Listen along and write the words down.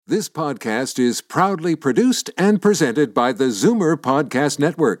This podcast is proudly produced and presented by the Zoomer Podcast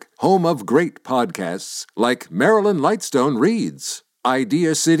Network, home of great podcasts like Marilyn Lightstone Reads,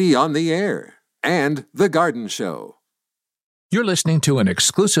 Idea City on the Air, and The Garden Show. You're listening to an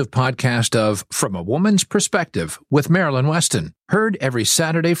exclusive podcast of From a Woman's Perspective with Marilyn Weston, heard every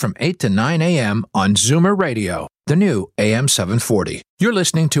Saturday from 8 to 9 a.m. on Zoomer Radio, the new AM 740. You're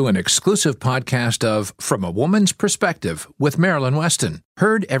listening to an exclusive podcast of From a Woman's Perspective with Marilyn Weston,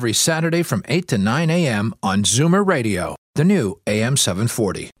 heard every Saturday from 8 to 9 a.m. on Zoomer Radio, the new AM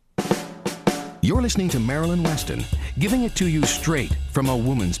 740. You're listening to Marilyn Weston, giving it to you straight from a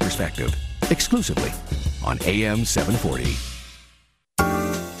woman's perspective, exclusively on AM 740.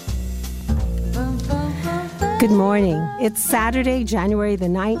 Good morning. It's Saturday, January the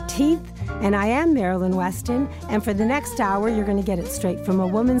 19th, and I am Marilyn Weston, and for the next hour, you're going to get it straight from a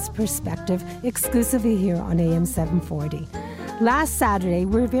woman's perspective, exclusively here on AM 740. Last Saturday,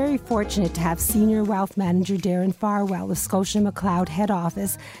 we're very fortunate to have Senior Wealth Manager Darren Farwell of Scotia McLeod Head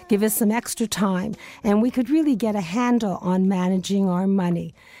Office give us some extra time, and we could really get a handle on managing our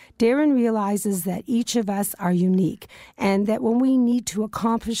money. Darren realizes that each of us are unique and that when we need to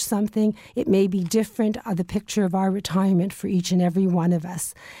accomplish something, it may be different the picture of our retirement for each and every one of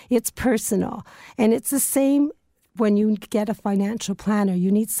us. It's personal, and it's the same when you get a financial planner.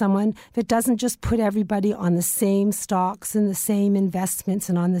 You need someone that doesn't just put everybody on the same stocks and the same investments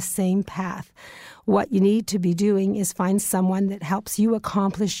and on the same path. What you need to be doing is find someone that helps you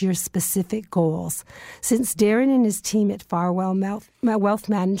accomplish your specific goals. Since Darren and his team at Farwell Wealth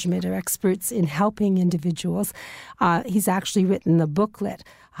Management are experts in helping individuals, he's actually written the booklet,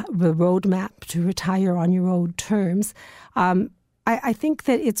 The Roadmap to Retire on Your Own Terms. I think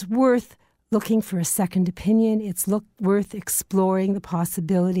that it's worth looking for a second opinion. It's worth exploring the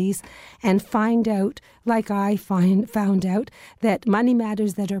possibilities and find out, like I found out, that money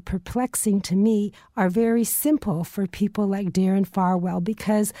matters that are perplexing to me are very simple for people like Darren Farwell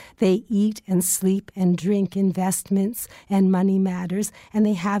because they eat and sleep and drink investments and money matters, and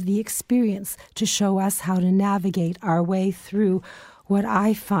they have the experience to show us how to navigate our way through what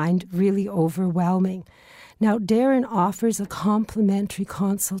I find really overwhelming. Now, Darren offers a complimentary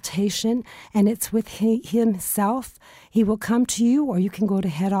consultation, and it's with himself. He will come to you, or you can go to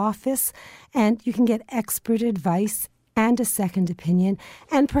head office, and you can get expert advice and a second opinion,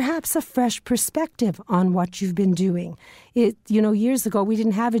 and perhaps a fresh perspective on what you've been doing. Years ago, we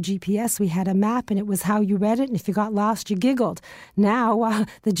didn't have a GPS. We had a map, and it was how you read it, and if you got lost, you giggled. Now,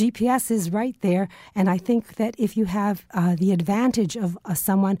 the GPS is right there, and I think that if you have the advantage of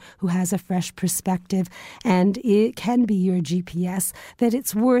someone who has a fresh perspective, and it can be your GPS, that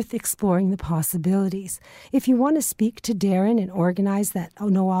it's worth exploring the possibilities. If you want to speak to Darren and organize that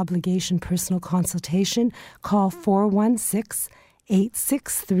no-obligation personal consultation, call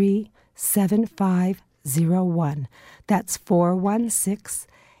 416-863-7501. That's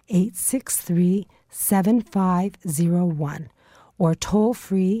 416-863-7501. Or toll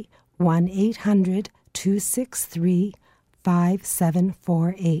free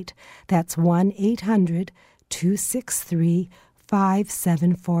 1-800-263-5748. That's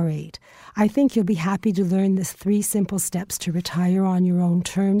 1-800-263-5748. I think you'll be happy to learn the 3 simple steps to retire on your own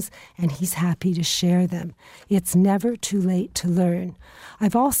terms, and he's happy to share them. It's never too late to learn.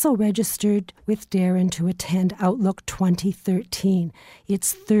 I've also registered with Darren to attend Outlook 2013.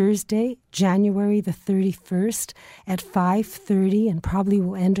 It's Thursday, January the 31st at 5:30, and probably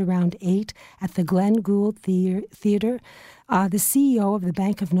will end around 8 at the Glen Gould Theatre. The CEO of the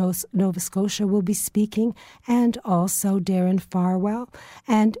Bank of Nova Scotia will be speaking, and also Darren Farwell.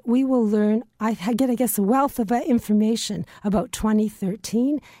 And we will learn, I get a wealth of information about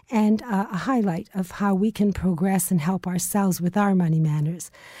 2013 and a highlight of how we can progress and help ourselves with our money manners.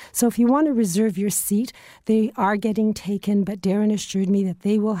 So if you want to reserve your seat, they are getting taken, but Darren assured me that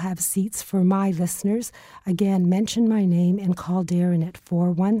they will have seats for my listeners. Again, mention my name and call Darren at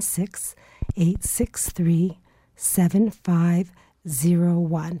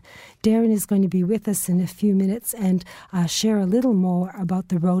 416-863-7501. Darren is going to be with us in a few minutes and share a little more about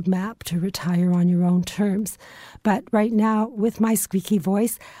the roadmap to retire on your own terms. But right now, with my squeaky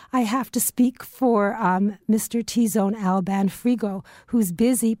voice, I have to speak for Mr. T-Zone Alban Frigo, who's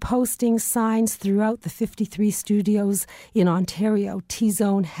busy posting signs throughout the 53 studios in Ontario,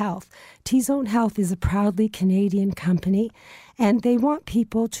 T-Zone Health. T-Zone Health is a proudly Canadian company, and they want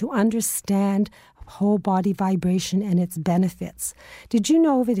people to understand whole body vibration and its benefits. Did you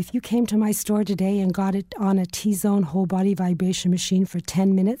know that if you came to my store today and got it on a T-Zone whole body vibration machine for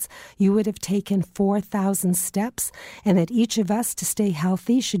 10 minutes, you would have taken 4,000 steps, and that each of us to stay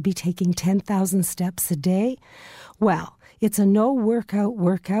healthy should be taking 10,000 steps a day? Well, It's a no-workout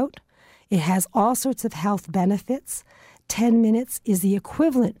workout. It has all sorts of health benefits. 10 minutes is the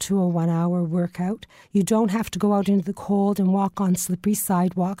equivalent to a 1-hour workout. You don't have to go out into the cold and walk on slippery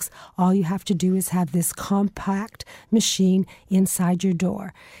sidewalks. All you have to do is have this compact machine inside your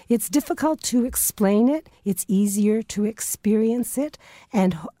door. It's difficult to explain it. It's easier to experience it.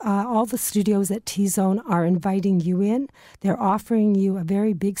 And all the studios at T-Zone are inviting you in. They're offering you a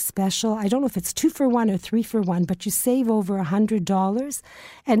very big special. I don't know if it's 2 for 1 or 3 for 1, but you save over $100.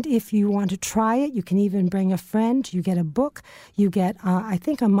 And if you want to try it, you can even bring a friend. You get a book. You get, I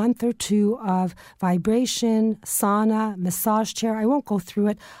think, a month or 2 of vibration, sauna, massage chair. I won't go through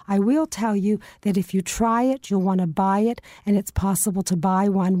it. I will tell you that if you try it, you'll want to buy it, and it's possible to buy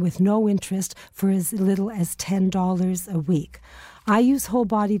one with no interest for as little as $10 a week. I use whole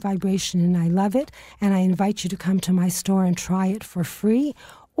body vibration and I love it, and I invite you to come to my store and try it for free.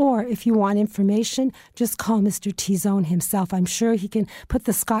 Or if you want information, just call Mr. T-Zone himself. I'm sure he can put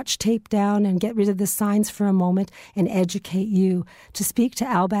the scotch tape down and get rid of the signs for a moment and educate you. To speak to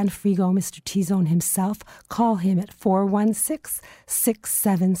Alban Frigo, Mr. T-Zone himself, call him at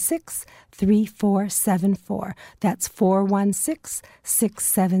 416-676-3474. That's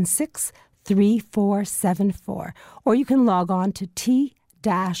 416-676-3474. Or you can log on to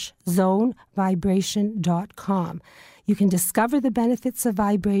t-zonevibration.com. You can discover the benefits of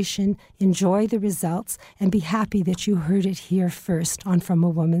vibration, enjoy the results, and be happy that you heard it here first on From a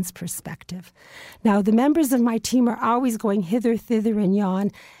Woman's Perspective. Now, the members of my team are always going hither, thither, and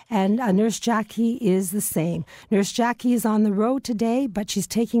yon, and Nurse Jackie is the same. Nurse Jackie is on the road today, but she's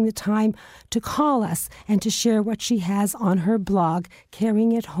taking the time to call us and to share what she has on her blog,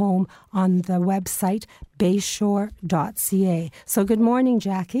 Carrying It Home, on the website bayshore.ca. So good morning,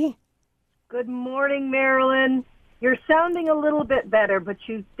 Jackie. Good morning, Marilyn. You're sounding a little bit better, but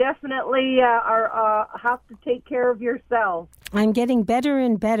you definitely have to take care of yourself. I'm getting better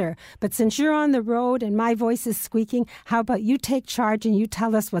and better. But since you're on the road and my voice is squeaking, how about you take charge and you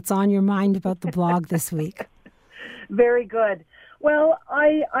tell us what's on your mind about the blog this week? Very good. Well,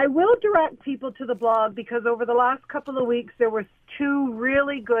 I will direct people to the blog because over the last couple of weeks there were 2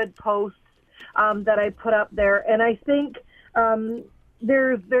 really good posts that I put up there, and I think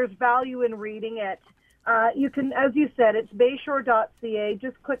there's value in reading it. You can, as you said, it's bayshore.ca.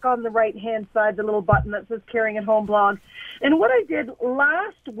 Just click on the right-hand side, the little button that says Carrying It Home blog. And what I did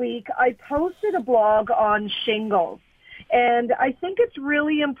last week, I posted a blog on shingles. And I think it's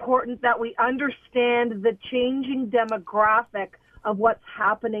really important that we understand the changing demographic of what's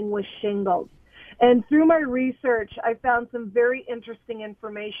happening with shingles. And through my research, I found some very interesting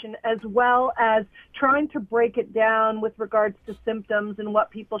information, as well as trying to break it down with regards to symptoms and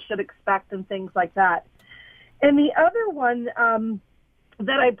what people should expect and things like that. And the other one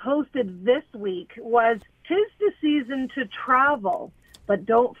that I posted this week was, 'tis the season to travel, but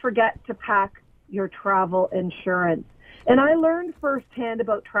don't forget to pack your travel insurance. And I learned firsthand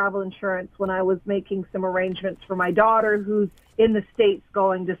about travel insurance when I was making some arrangements for my daughter who's in the States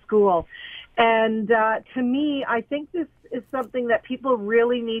going to school. And to me, I think this is something that people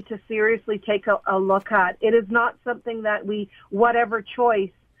really need to seriously take a look at. It is not something that whatever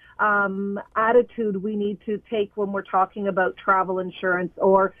choice attitude we need to take when we're talking about travel insurance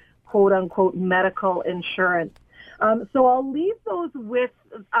or quote unquote medical insurance. So I'll leave those with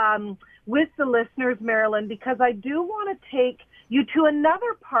the listeners, Marilyn, because I do want to take you to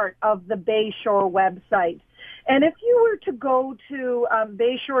another part of the Bayshore website. And if you were to go to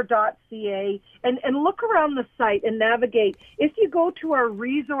bayshore.ca and look around the site and navigate, if you go to our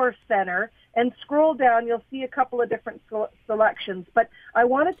resource center and scroll down, you'll see a couple of different selections. But I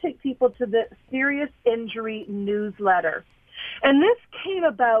want to take people to the Serious Injury newsletter. And this came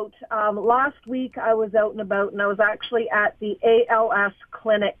about last week. I was out and about, and I was actually at the ALS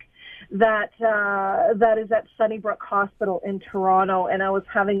clinic that is at Sunnybrook Hospital in Toronto, and I was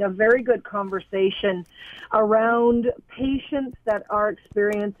having a very good conversation around patients that are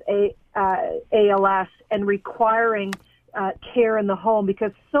experiencing ALS and requiring care in the home,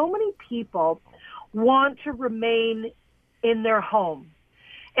 because so many people want to remain in their home.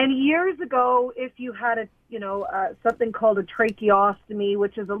 And years ago, if you had something called a tracheostomy,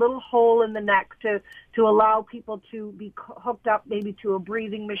 which is a little hole in the neck to allow people to be hooked up maybe to a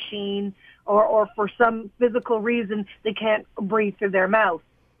breathing machine, or for some physical reason they can't breathe through their mouth.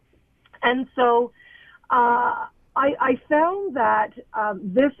 And so I found that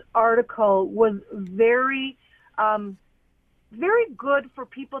this article was very good for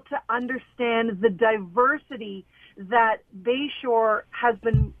people to understand the diversity that Bayshore has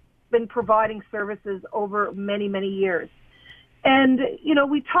been providing services over many, many years. And,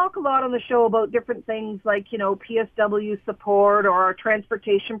 we talk a lot on the show about different things like, PSW support or our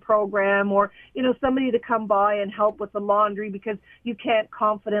transportation program or, somebody to come by and help with the laundry because you can't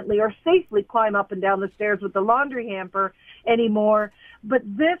confidently or safely climb up and down the stairs with the laundry hamper anymore. But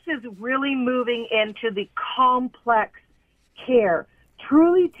this is really moving into the complex care,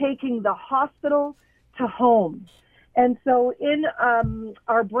 truly taking the hospital to home. And so in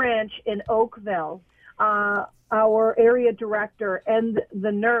our branch in Oakville, our area director and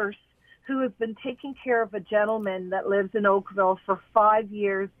the nurse who has been taking care of a gentleman that lives in Oakville for 5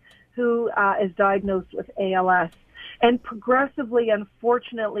 years who is diagnosed with ALS. And progressively,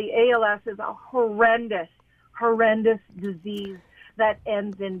 unfortunately, ALS is a horrendous disease that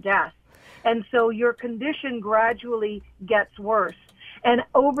ends in death. And so your condition gradually gets worse. And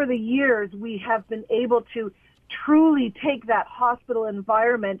over the years, we have been able to truly take that hospital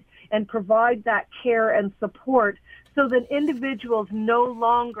environment and provide that care and support so that individuals no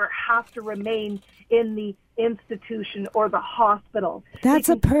longer have to remain in the institution or the hospital. That's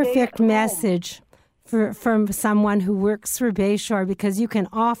a perfect message from someone who works for Bayshore, because you can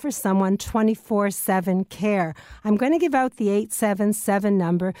offer someone 24/7 care. I'm going to give out the 877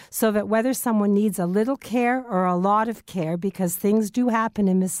 number so that whether someone needs a little care or a lot of care, because things do happen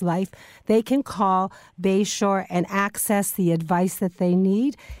in this life, they can call Bayshore and access the advice that they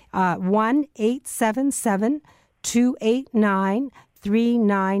need.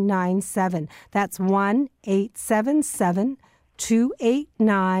 1-877-289-3997. That's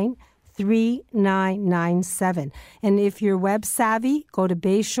 1-877-289-3997. 3997. And if you're web savvy, go to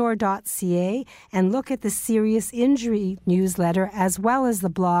bayshore.ca and look at the serious injury newsletter as well as the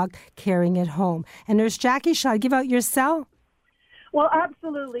blog Caring at Home. And Nurse Jackie, shall I give out your cell? Well,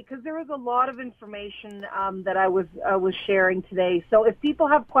 absolutely, because there was a lot of information that I was sharing today. So if people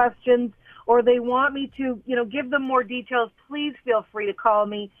have questions or they want me to, give them more details, please feel free to call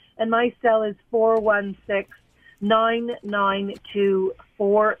me. And my cell is 416-992-4280.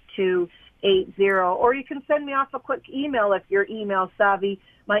 Or you can send me off a quick email if you're email savvy.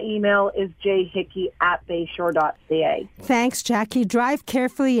 My email is jhickey@bayshore.ca. Thanks, Jackie. Drive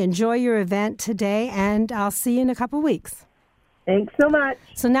carefully. Enjoy your event today, and I'll see you in a couple of weeks. Thanks so much.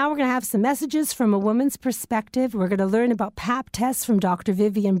 So now we're going to have some messages from a woman's perspective. We're going to learn about Pap tests from Dr.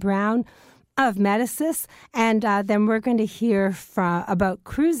 Vivian Brown of Medicis, and then we're going to hear about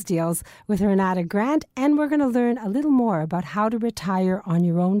cruise deals with Renata Grant, and we're going to learn a little more about how to retire on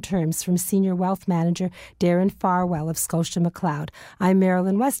your own terms from Senior Wealth Manager Darren Farwell of Scotia McLeod. I'm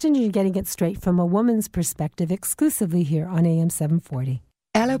Marilyn Weston, and you're getting it straight from a woman's perspective exclusively here on AM 740.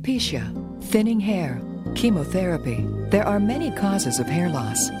 Alopecia, thinning hair, chemotherapy. There are many causes of hair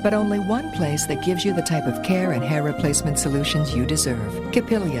loss, but only one place that gives you the type of care and hair replacement solutions you deserve.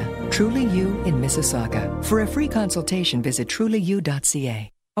 Capilia, Truly You in Mississauga. For a free consultation, visit trulyu.ca.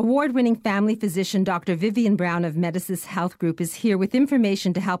 Award-winning family physician Dr. Vivian Brown of Medicis Health Group is here with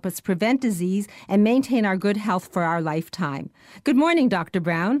information to help us prevent disease and maintain our good health for our lifetime. Good morning, Dr.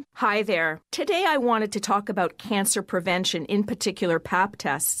 Brown. Hi there. Today I wanted to talk about cancer prevention, in particular Pap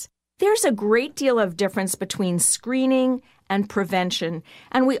tests. There's a great deal of difference between screening and prevention,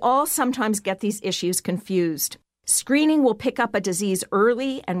 and we all sometimes get these issues confused. Screening will pick up a disease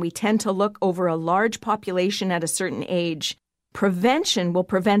early, and we tend to look over a large population at a certain age. Prevention will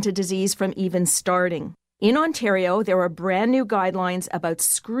prevent a disease from even starting. In Ontario, there are brand new guidelines about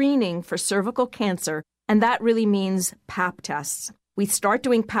screening for cervical cancer, and that really means Pap tests. We start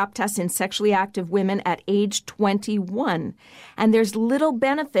doing Pap tests in sexually active women at age 21, and there's little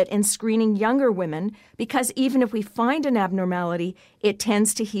benefit in screening younger women because even if we find an abnormality, it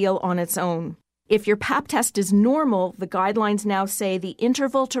tends to heal on its own. If your Pap test is normal, the guidelines now say the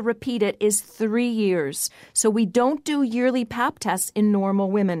interval to repeat it is 3 years. So we don't do yearly Pap tests in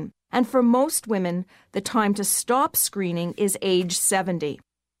normal women. And for most women, the time to stop screening is age 70.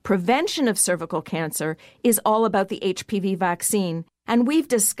 Prevention of cervical cancer is all about the HPV vaccine. And we've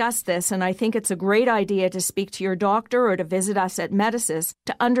discussed this, and I think it's a great idea to speak to your doctor or to visit us at Medicis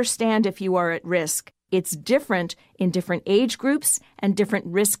to understand if you are at risk. It's different in different age groups and different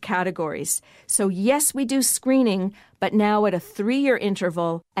risk categories. So yes, we do screening, but now at a 3-year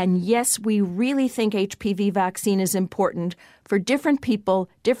interval. And yes, we really think HPV vaccine is important for different people,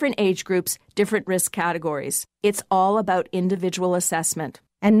 different age groups, different risk categories. It's all about individual assessment.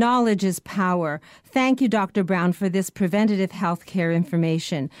 And knowledge is power. Thank you, Dr. Brown, for this preventative health care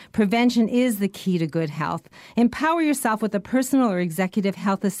information. Prevention is the key to good health. Empower yourself with a personal or executive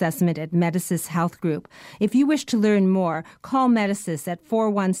health assessment at Medisys Health Group. If you wish to learn more, call Medisys at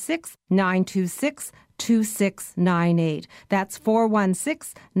 416-926-2698. That's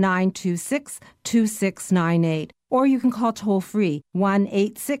 416-926-2698. Or you can call toll-free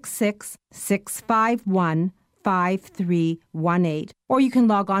 1-866-651-5318. Or you can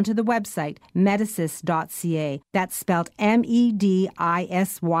log on to the website, medisys.ca. That's spelled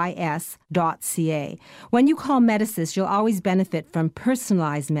MEDISYS.ca. When you call Medisys, you'll always benefit from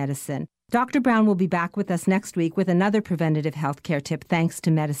personalized medicine. Dr. Brown will be back with us next week with another preventative health care tip thanks to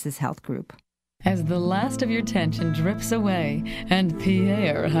Medisys Health Group. As the last of your tension drips away and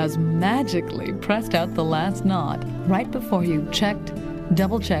Pierre has magically pressed out the last knot right before you checked,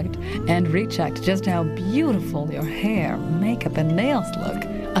 double-checked, and rechecked just how beautiful your hair, makeup, and nails look,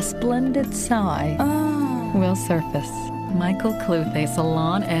 a splendid sigh will surface. Michael Cluthe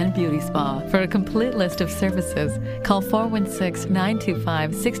Salon and Beauty Spa. For a complete list of services, call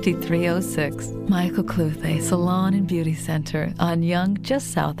 416-925-6306. Michael Cluthe Salon and Beauty Center on Yonge,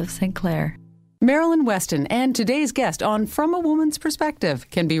 just south of St. Clair. Marilyn Weston and today's guest on From a Woman's Perspective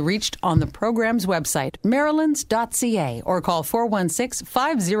can be reached on the program's website, marilyns.ca, or call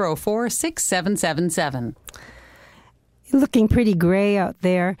 416-504-6777. Looking pretty gray out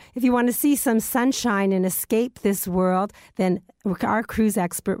there. If you want to see some sunshine and escape this world, then our cruise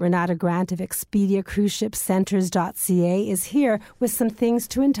expert, Renata Grant of ExpediaCruiseShipCenters.ca, is here with some things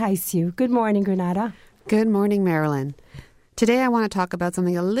to entice you. Good morning, Renata. Good morning, Marilyn. Today I want to talk about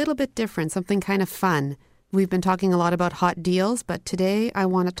something a little bit different, something kind of fun. We've been talking a lot about hot deals, but today I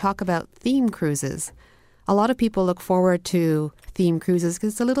want to talk about theme cruises. A lot of people look forward to theme cruises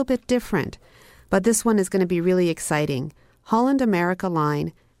because it's a little bit different, but this one is going to be really exciting. Holland America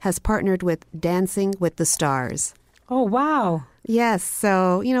Line has partnered with Dancing with the Stars. Oh, wow. Yes,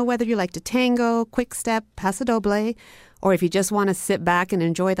 so, whether you like to tango, quick step, paso doble, or if you just want to sit back and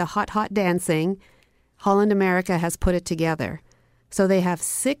enjoy the hot, hot dancing, Holland America has put it together. So they have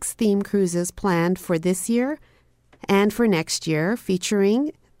 6 theme cruises planned for this year and for next year,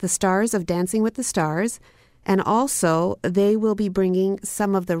 featuring the stars of Dancing with the Stars. And also, they will be bringing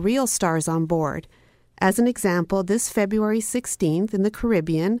some of the real stars on board. As an example, this February 16th in the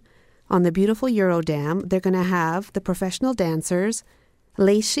Caribbean, on the beautiful Eurodam, they're going to have the professional dancers,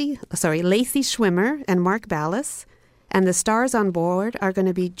 Lacey Schwimmer and Mark Ballas. And the stars on board are going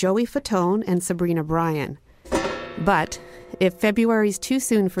to be Joey Fatone and Sabrina Bryan. But if February's too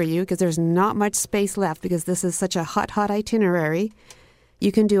soon for you, because there's not much space left because this is such a hot, hot itinerary,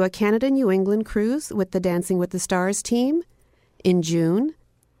 you can do a Canada-New England cruise with the Dancing with the Stars team in June.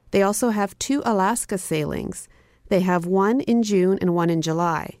 They also have 2 Alaska sailings. They have one in June and one in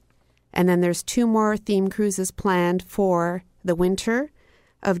July. And then there's 2 more theme cruises planned for the winter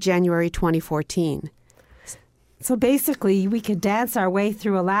of January 2014. So basically, we could dance our way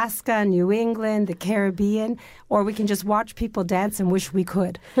through Alaska, New England, the Caribbean, or we can just watch people dance and wish we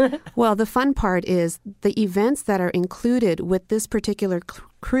could. Well, the fun part is the events that are included with this particular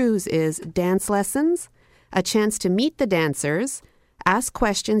cruise is dance lessons, a chance to meet the dancers, ask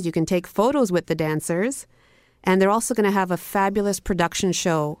questions. You can take photos with the dancers. And they're also going to have a fabulous production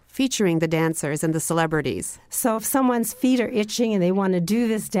show featuring the dancers and the celebrities. So if someone's feet are itching and they want to do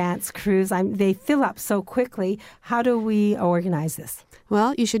this dance cruise, they fill up so quickly. How do we organize this?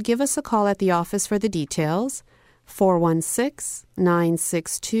 Well, you should give us a call at the office for the details,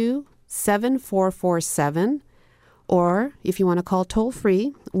 416-962-7447. Or if you want to call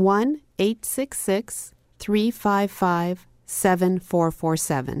toll-free, 1-866-355-7447.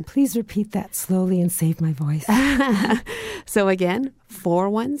 7447. Please repeat that slowly and save my voice. So again,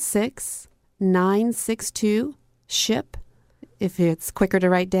 416-962-SHIP, if it's quicker to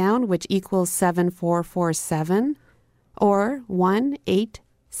write down, which equals 7447, or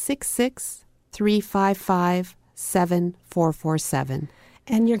 1-866-355-7447.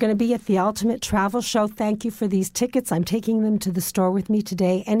 And you're going to be at the Ultimate Travel Show. Thank you for these tickets. I'm taking them to the store with me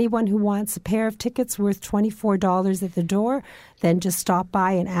today. Anyone who wants a pair of tickets worth $24 at the door, then just stop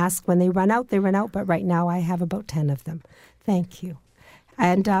by and ask. When they run out, they run out. But right now I have about 10 of them. Thank you.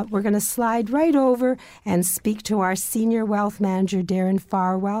 And we're going to slide right over and speak to our Senior Wealth Manager, Darren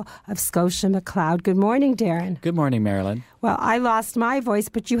Farwell of Scotia McLeod. Good morning, Darren. Good morning, Marilyn. Well, I lost my voice,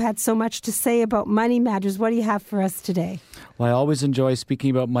 but you had so much to say about money matters. What do you have for us today? Well, I always enjoy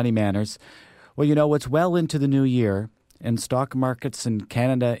speaking about money matters. Well, it's well into the new year, and stock markets in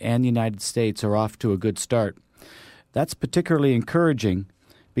Canada and the United States are off to a good start. That's particularly encouraging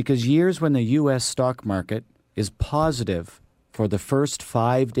because years when the U.S. stock market is positive for the first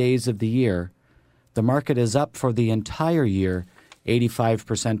 5 days of the year, the market is up for the entire year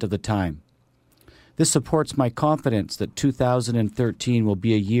 85% of the time. This supports my confidence that 2013 will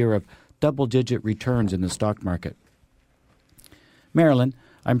be a year of double-digit returns in the stock market. Marilyn,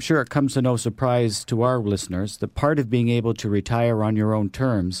 I'm sure it comes to no surprise to our listeners that part of being able to retire on your own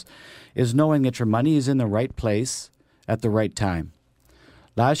terms is knowing that your money is in the right place at the right time.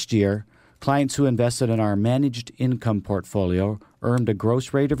 Last year, clients who invested in our managed income portfolio earned a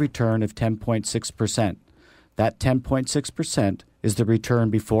gross rate of return of 10.6%. That 10.6% is the return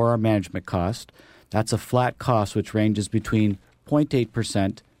before our management cost. That's a flat cost which ranges between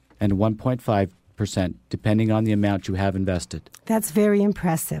 0.8% and 1.5%, depending on the amount you have invested. That's very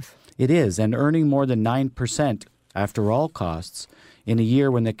impressive. It is, and earning more than 9% after all costs in a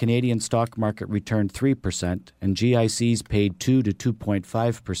year when the Canadian stock market returned 3% and GICs paid 2 to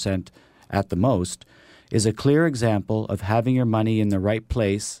 2.5% at the most is a clear example of having your money in the right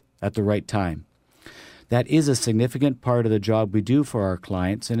place at the right time. That is a significant part of the job we do for our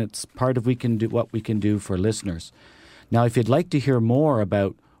clients, and it's part of what we can do for listeners. Now, if you'd like to hear more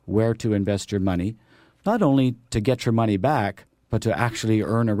about where to invest your money, not only to get your money back, but to actually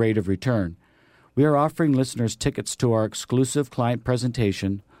earn a rate of return, we are offering listeners tickets to our exclusive client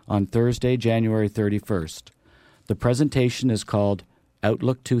presentation on Thursday, January 31st. The presentation is called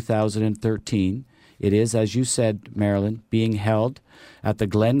Outlook 2013. It is, as you said, Marilyn, being held at the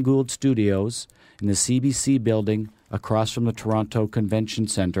Glenn Gould Studios in the CBC building across from the Toronto Convention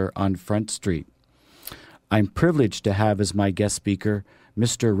Centre on Front Street. I'm privileged to have as my guest speaker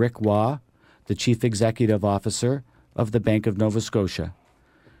Mr. Rick Waugh, the Chief Executive Officer of the Bank of Nova Scotia.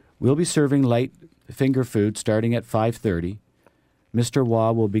 We'll be serving light finger food starting at 5:30. Mr.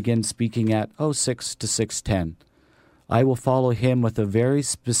 Waugh will begin speaking at 6 to 6:10. I will follow him with a very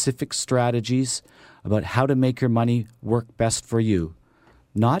specific strategies about how to make your money work best for you,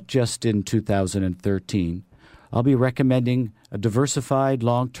 not just in 2013. I'll be recommending a diversified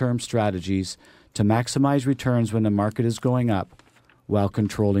long-term strategies to maximize returns when the market is going up while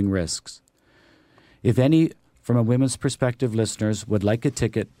controlling risks. If any From a Women's Perspective listeners would like a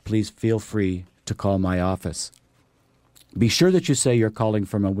ticket, please feel free to call my office. Be sure that you say you're calling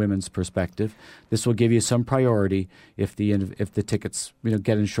from a women's perspective. This will give you some priority if the tickets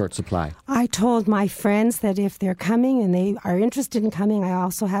get in short supply. I told my friends that if they're coming and they are interested in coming,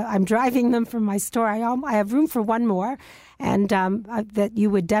 I'm driving them from my store. I have room for one more, and that you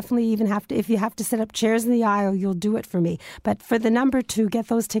would definitely even have to, if you have to set up chairs in the aisle, you'll do it for me. But for the number to get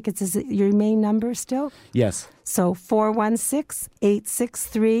those tickets, is it your main number still? Yes. So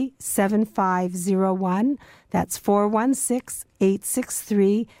 416-863-7501. That's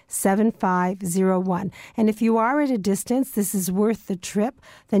 416-863-7501. And if you are at a distance, this is worth the trip,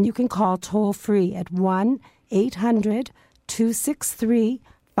 then you can call toll-free at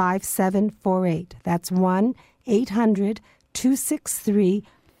 1-800-263-5748. That's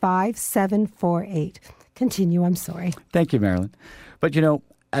 1-800-263-5748. Continue, I'm sorry. Thank you, Marilyn. But,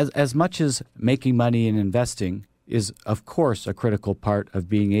 as much as making money and investing is, of course, a critical part of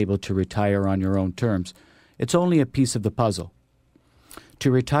being able to retire on your own terms, it's only a piece of the puzzle. To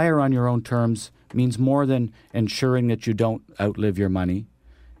retire on your own terms means more than ensuring that you don't outlive your money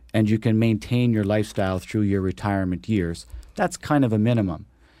and you can maintain your lifestyle through your retirement years. That's kind of a minimum.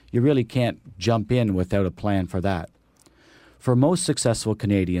 You really can't jump in without a plan for that. For most successful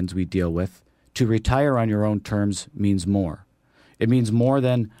Canadians we deal with, to retire on your own terms means more. It means more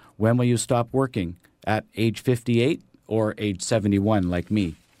than when will you stop working, at age 58 or age 71 like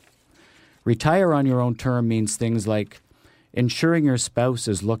me. Retire on your own term means things like ensuring your spouse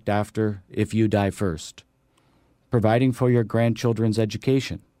is looked after if you die first, providing for your grandchildren's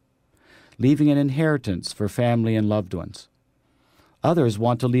education, leaving an inheritance for family and loved ones. Others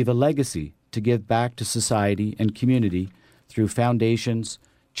want to leave a legacy to give back to society and community through foundations,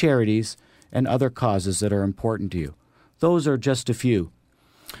 charities, and other causes that are important to you. Those are just a few.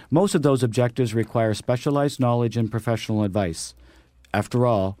 Most of those objectives require specialized knowledge and professional advice. After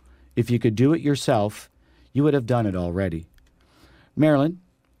all, if you could do it yourself, you would have done it already. Marilyn,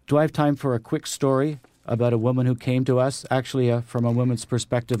 do I have time for a quick story about a woman who came to us, actually from a Women's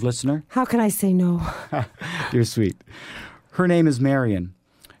Perspective listener? How can I say no? You're sweet. Her name is Marion.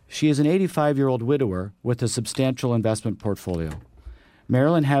 She is an 85-year-old widower with a substantial investment portfolio.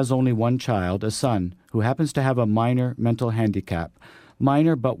 Marilyn has only one child, a son, who happens to have a minor mental handicap.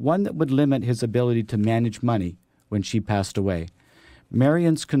 Minor, but one that would limit his ability to manage money when she passed away.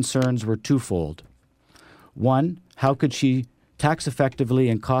 Marion's concerns were twofold. One, how could she tax effectively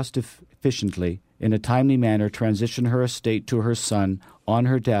and cost efficiently in a timely manner transition her estate to her son on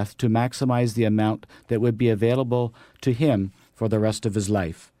her death to maximize the amount that would be available to him for the rest of his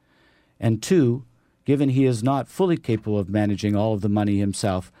life. And 2, given he is not fully capable of managing all of the money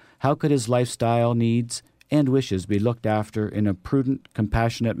himself, how could his lifestyle needs and wishes be looked after in a prudent,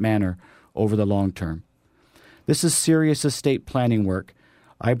 compassionate manner over the long term? This is serious estate planning work.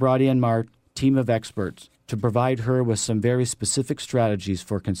 I brought in our team of experts to provide her with some very specific strategies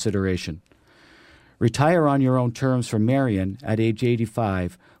for consideration. Retire on your own terms for Marion at age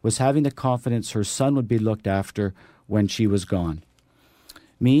 85 was having the confidence her son would be looked after when she was gone.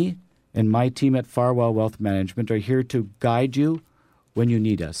 Me and my team at Farwell Wealth Management are here to guide you when you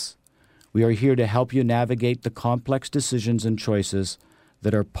need us. We are here to help you navigate the complex decisions and choices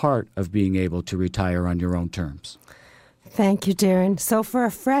that are part of being able to retire on your own terms. Thank you, Darren. So for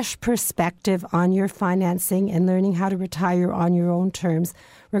a fresh perspective on your financing and learning how to retire on your own terms,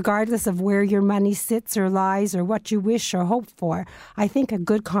 regardless of where your money sits or lies or what you wish or hope for, I think a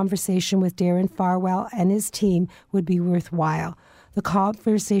good conversation with Darren Farwell and his team would be worthwhile. The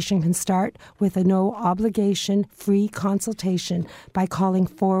conversation can start with a no-obligation free consultation by calling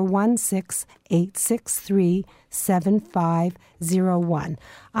 416-863-7501.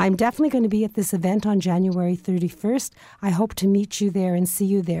 I'm definitely going to be at this event on January 31st. I hope to meet you there and see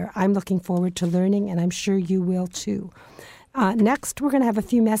you there. I'm looking forward to learning, and I'm sure you will too. Next, we're going to have a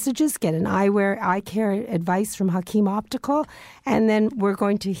few messages, get an eye care advice from Hakim Optical, and then we're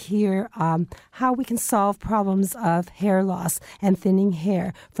going to hear how we can solve problems of hair loss and thinning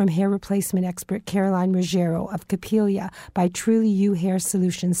hair from hair replacement expert Caroline Ruggiero of Capilia by Truly You Hair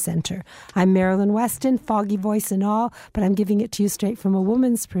Solutions Center. I'm Marilyn Weston, foggy voice and all, but I'm giving it to you straight from a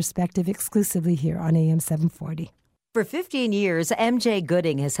woman's perspective exclusively here on AM 740. For 15 years, MJ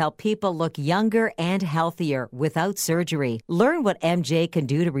Gooding has helped people look younger and healthier without surgery. Learn what MJ can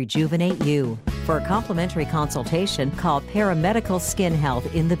do to rejuvenate you. For a complimentary consultation, call Paramedical Skin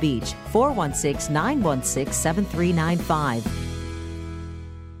Health in the Beach, 416-916-7395.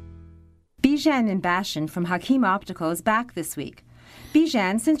 Bijan and Bashan from Hakim Optical is back this week.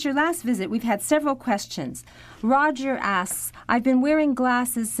 Bijan, since your last visit, we've had several questions. Roger asks, I've been wearing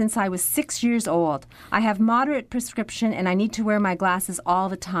glasses since I was 6 years old. I have moderate prescription and I need to wear my glasses all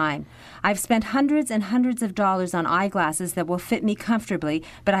the time. I've spent hundreds and hundreds of dollars on eyeglasses that will fit me comfortably,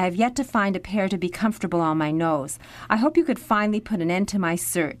 but I have yet to find a pair to be comfortable on my nose. I hope you could finally put an end to my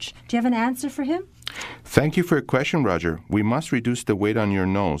search. Do you have an answer for him? Thank you for your question, Roger. We must reduce the weight on your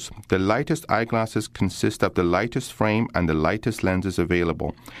nose. The lightest eyeglasses consist of the lightest frame and the lightest lenses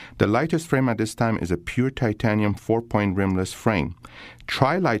available. The lightest frame at this time is a pure titanium 4-point rimless frame.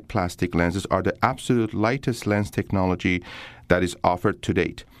 Tri-light plastic lenses are the absolute lightest lens technology that is offered to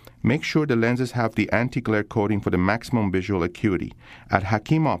date. Make sure the lenses have the anti-glare coating for the maximum visual acuity. At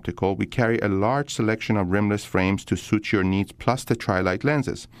Hakim Optical, we carry a large selection of rimless frames to suit your needs, plus the tri-light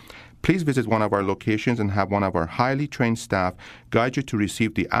lenses. Please visit one of our locations and have one of our highly trained staff guide you to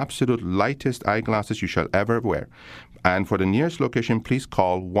receive the absolute lightest eyeglasses you shall ever wear. And for the nearest location, please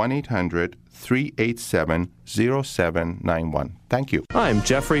call 1-800-387-0791. Thank you. I'm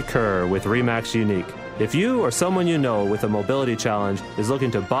Jeffrey Kerr with RE/MAX Unique. If you or someone you know with a mobility challenge is looking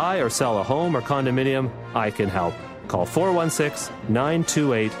to buy or sell a home or condominium, I can help. Call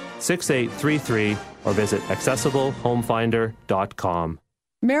 416-928-6833 or visit accessiblehomefinder.com.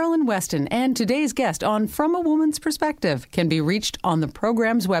 Marilyn Weston and today's guest on From a Woman's Perspective can be reached on the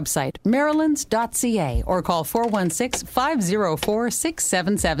program's website, marilyns.ca, or call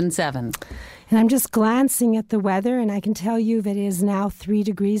 416-504-6777. And I'm just glancing at the weather, and I can tell you that it is now 3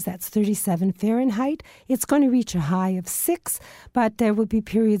 degrees. That's 37 Fahrenheit. It's going to reach a high of 6, but there will be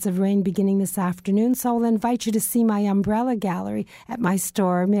periods of rain beginning this afternoon. So I'll invite you to see my umbrella gallery at my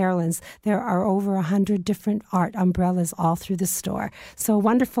store, Marilyn's. There are over 100 different art umbrellas all through the store. So a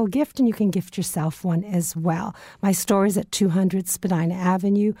wonderful gift, and you can gift yourself one as well. My store is at 200 Spadina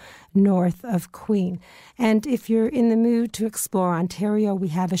Avenue, north of Queen. And if you're in the mood to explore Ontario, we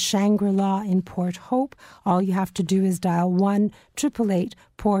have a Shangri-La in Port Hope. All you have to do is dial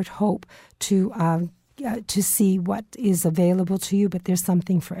 1-888-PORT-HOPE to see what is available to you, but there's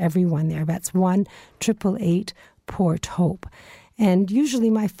something for everyone there. That's 1-888-PORT-HOPE. And usually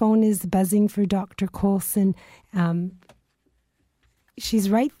my phone is buzzing for Dr. Colson.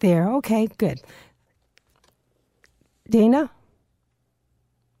 She's right there. Okay, good. Dana?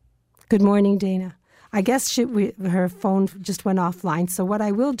 Good morning, Dana. I guess her phone just went offline. So what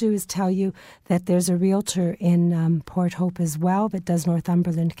I will do is tell you that there's a realtor in Port Hope as well that does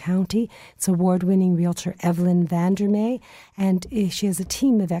Northumberland County. It's award-winning realtor Evelyn Vandermeer, and she has a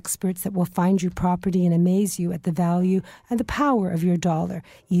team of experts that will find you property and amaze you at the value and the power of your dollar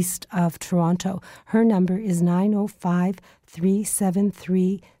east of Toronto. Her number is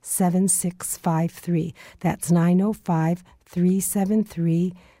 905-373-7653. That's 905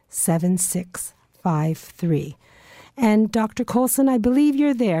 1-800-373-7653. And Dr. Colson, I believe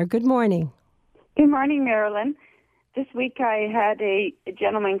you're there. Good morning. Good morning, Marilyn. This week I had a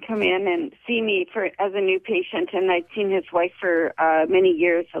gentleman come in and see me as a new patient, and I'd seen his wife for many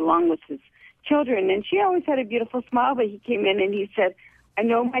years along with his children, and she always had a beautiful smile, but he came in and he said, I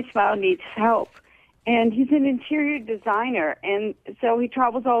know my smile needs help. And he's an interior designer, and so he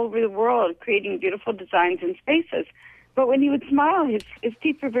travels all over the world creating beautiful designs and spaces. But when he would smile, his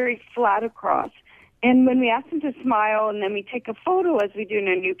teeth were very flat across. And when we asked him to smile and then we take a photo as we do in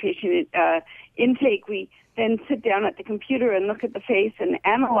our new patient intake, we then sit down at the computer and look at the face and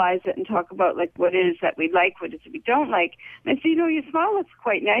analyze it and talk about like what it is that we like, what it is we don't like. And I said, your smile looks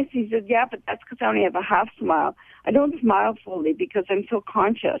quite nice. He said, yeah, but that's because I only have a half smile. I don't smile fully because I'm so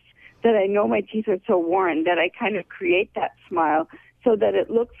conscious that I know my teeth are so worn that I kind of create that smile so that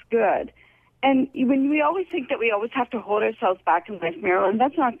it looks good. And when we always think that we always have to hold ourselves back in life, Marilyn,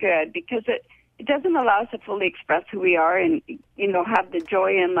 that's not good because it doesn't allow us to fully express who we are and, have the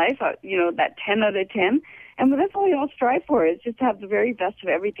joy in life, that 10 out of 10. And that's all we all strive for, is just to have the very best of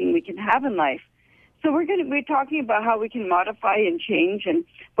everything we can have in life. So we're talking about how we can modify and change and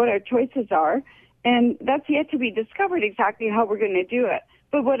what our choices are. And that's yet to be discovered exactly how we're going to do it.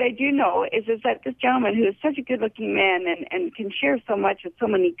 But what I do know is that this gentleman, who is such a good-looking man and can share so much with so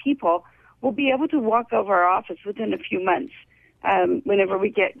many people, will be able to walk out of our office within a few months. Whenever we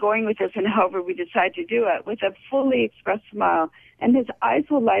get going with this and however we decide to do it, with a fully expressed smile. And his eyes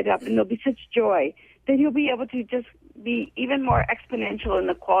will light up and there'll be such joy that he'll be able to just be even more exponential in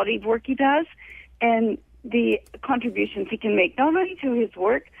the quality of work he does and the contributions he can make, not only to his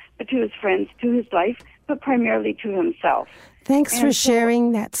work, but to his friends, to his life, but primarily to himself. Thanks for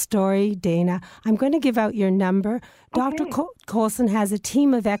sharing that story, Dana. I'm going to give out your number. Okay. Dr. Colson has a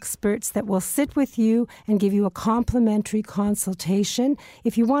team of experts that will sit with you and give you a complimentary consultation.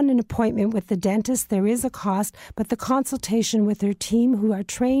 If you want an appointment with the dentist, there is a cost, but the consultation with her team, who are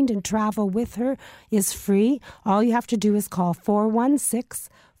trained and travel with her, is free. All you have to do is call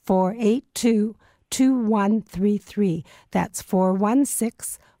 416-482-2133. That's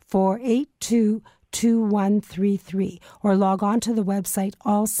 416-482-2133, or log on to the website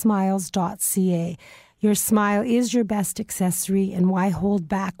allsmiles.ca. Your smile is your best accessory, and why hold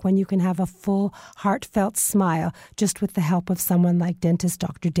back when you can have a full, heartfelt smile just with the help of someone like dentist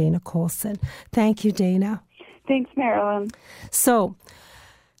Dr. Dana Colson. Thank you, Dana. Thanks, Marilyn. So,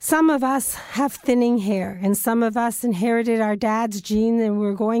 some of us have thinning hair, and some of us inherited our dad's gene and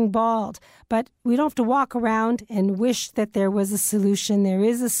we're going bald. But we don't have to walk around and wish that there was a solution. There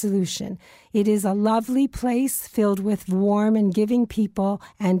is a solution. It is a lovely place filled with warm and giving people,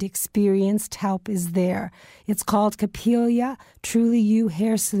 and experienced help is there. It's called Capilia Truly You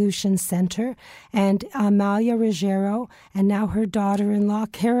Hair Solutions Center, and Amalia Ruggiero and now her daughter-in-law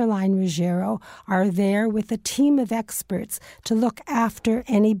Caroline Ruggiero are there with a team of experts to look after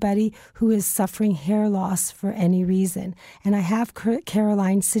anybody who is suffering hair loss for any reason. And I have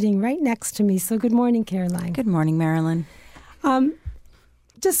Caroline sitting right next to me. So good morning, Caroline. Good morning, Marilyn.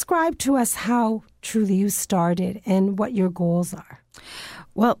 Describe to us how Truly You started and what your goals are.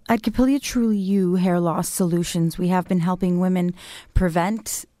 Well, at Capilia Truly You Hair Loss Solutions, we have been helping women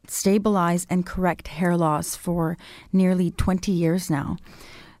prevent, stabilize, and correct hair loss for nearly 20 years now.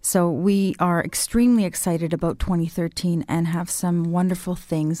 So we are extremely excited about 2013 and have some wonderful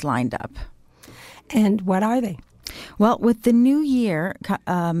things lined up. And what are they? Well, with the new year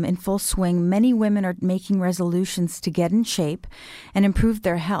in full swing, many women are making resolutions to get in shape and improve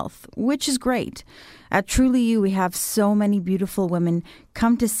their health, which is great. At Truly You, we have so many beautiful women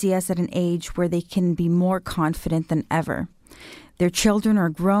come to see us at an age where they can be more confident than ever. Their children are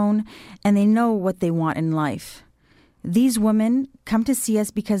grown and they know what they want in life. These women come to see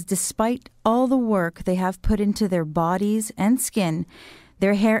us because despite all the work they have put into their bodies and skin,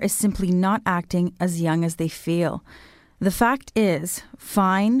 their hair is simply not acting as young as they feel. The fact is,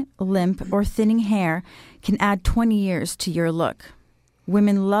 fine, limp, or thinning hair can add 20 years to your look.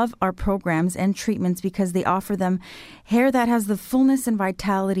 Women love our programs and treatments because they offer them hair that has the fullness and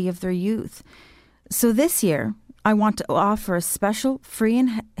vitality of their youth. So this year, I want to offer a special free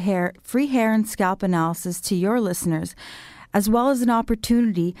hair and scalp analysis to your listeners, as well as an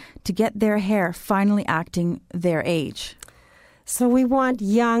opportunity to get their hair finally acting their age. So we want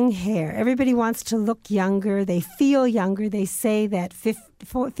young hair. Everybody wants to look younger. They feel younger. They say that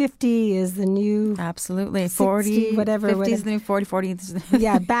 50 is the new... Absolutely. 60, 40, whatever. 50 is the new 40, 40 is the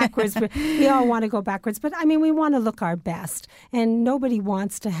yeah, backwards. We all want to go backwards. But, I mean, we want to look our best. And nobody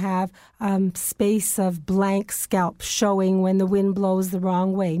wants to have space of blank scalp showing when the wind blows the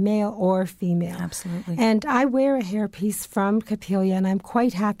wrong way, male or female. Absolutely. And I wear a hairpiece from Capilia, and I'm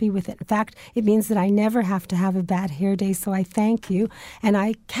quite happy with it. In fact, it means that I never have to have a bad hair day, so I thank you. And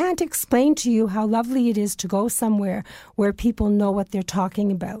I can't explain to you how lovely it is to go somewhere where people know what they're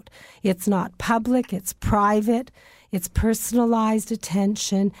talking about. It's not public, it's private. It's personalized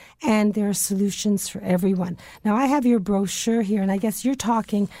attention, and there are solutions for everyone. Now, I have your brochure here, and I guess you're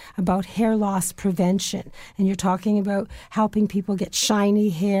talking about hair loss prevention, and you're talking about helping people get shiny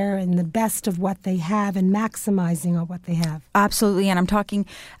hair and the best of what they have and maximizing on what they have. Absolutely, and I'm talking,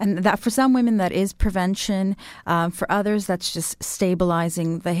 and that for some women that is prevention. For others, that's just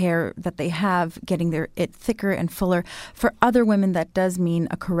stabilizing the hair that they have, getting it thicker and fuller. For other women, that does mean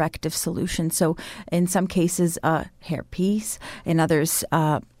a corrective solution. So in some cases, hair piece, in others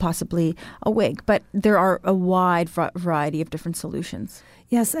possibly a wig. But there are a wide variety of different solutions.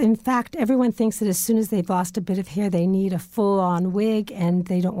 Yes, in fact, everyone thinks that as soon as they've lost a bit of hair, they need a full-on wig, and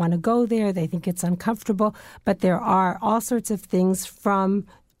they don't want to go there. They think it's uncomfortable. But there are all sorts of things, from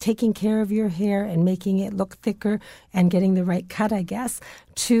taking care of your hair and making it look thicker and getting the right cut, I guess,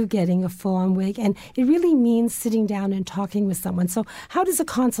 to getting a full-on wig. And it really means sitting down and talking with someone. So how does a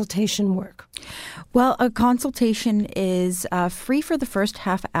consultation work? Well, a consultation is free for the first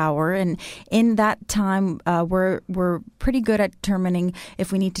half hour. And in that time, we're pretty good at determining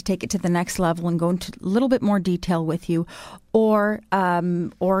if we need to take it to the next level and go into a little bit more detail with you, or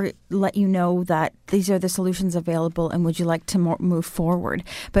let you know that these are the solutions available and would you like to move forward.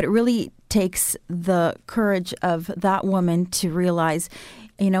 But it really takes the courage of that woman to realize,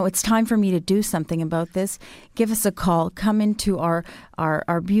 it's time for me to do something about this. Give us a call. Come into our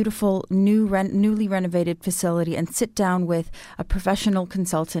beautiful newly renovated facility and sit down with a professional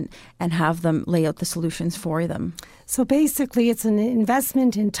consultant and have them lay out the solutions for them. So basically, it's an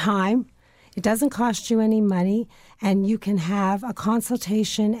investment in time. It doesn't cost you any money, and you can have a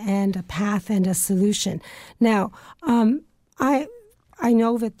consultation and a path and a solution. Now, I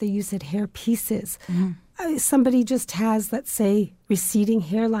know that you said hair pieces. Mm-hmm. Somebody just has, let's say, receding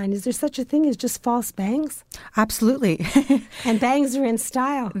hairline. Is there such a thing as just false bangs? Absolutely. And bangs are in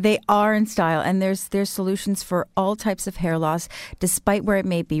style. They are in style. And there's solutions for all types of hair loss, despite where it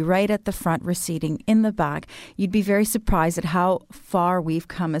may be, right at the front, receding, in the back. You'd be very surprised at how far we've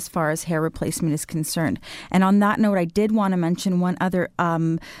come as far as hair replacement is concerned. And on that note, I did want to mention one other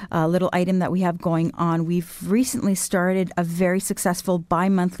little item that we have going on. We've recently started a very successful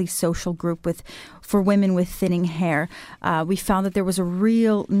bi-monthly social group for women with thinning hair. We found that there was a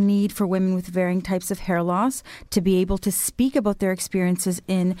real need for women with varying types of hair loss to be able to speak about their experiences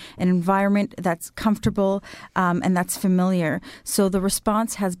in an environment that's comfortable and that's familiar. So the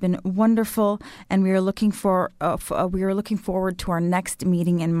response has been wonderful, and we are looking forward to our next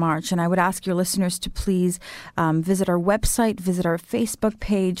meeting in March. And I would ask your listeners to please visit our website, visit our Facebook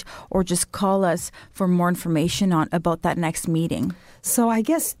page, or just call us for more information about that next meeting. So I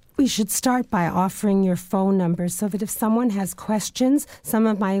guess we should start by offering your phone number so that if someone has questions, some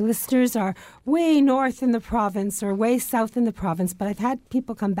of my listeners are way north in the province or way south in the province, but I've had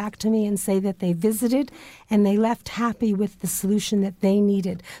people come back to me and say that they visited and they left happy with the solution that they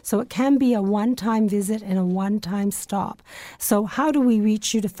needed. So it can be a one-time visit and a one-time stop. So how do we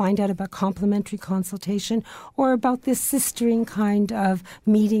reach you to find out about complimentary consultation or about this sistering kind of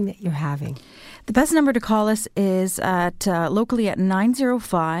meeting that you're having? The best number to call us is locally at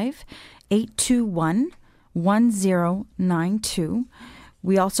 905-821-1092.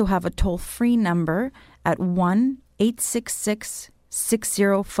 We also have a toll-free number at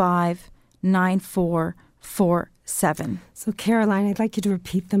 1-866-605-9447. So, Caroline, I'd like you to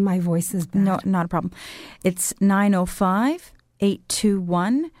repeat them. My voice is bad. No, not a problem. It's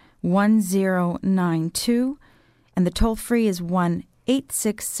 905-821-1092, and the toll-free is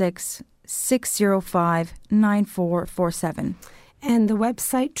 1-866-605-9447. And the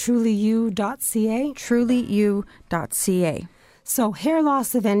website, trulyu.ca? Trulyu.ca. So hair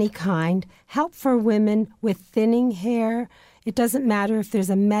loss of any kind, help for women with thinning hair. It doesn't matter if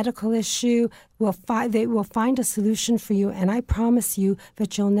there's a medical issue. They will find a solution for you, and I promise you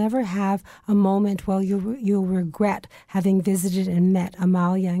that you'll never have a moment where you'll regret having visited and met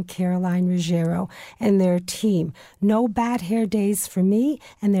Amalia and Caroline Ruggiero and their team. No bad hair days for me,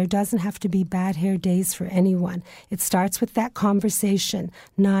 and there doesn't have to be bad hair days for anyone. It starts with that conversation,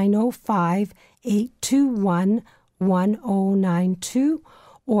 905-821-1092,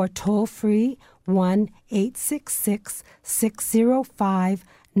 or toll free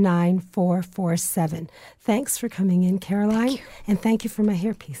 1-866-605-9447. Thanks for coming in, Caroline. And thank you for my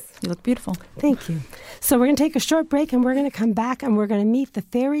hairpiece. You look beautiful. Thank you. So we're going to take a short break, and we're going to come back, and we're going to meet the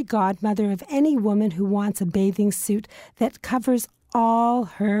fairy godmother of any woman who wants a bathing suit that covers all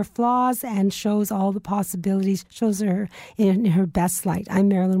her flaws and shows all the possibilities, shows her in her best light. I'm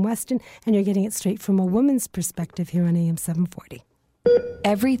Marilyn Weston, and you're getting it straight from a woman's perspective here on AM 740.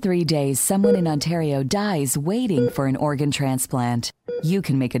 Every 3 days, someone in Ontario dies waiting for an organ transplant. You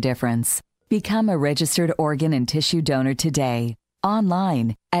can make a difference. Become a registered organ and tissue donor today.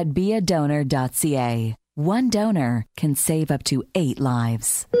 Online at beadonor.ca. One donor can save up to 8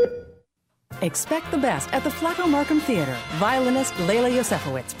 lives. Expect the best at the Flato Markham Theatre. Violinist Leila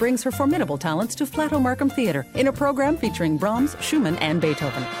Yosefowitz brings her formidable talents to Flato Markham Theatre in a program featuring Brahms, Schumann, and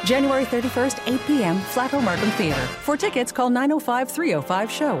Beethoven. January 31st, 8 p.m., Flato Markham Theatre. For tickets, call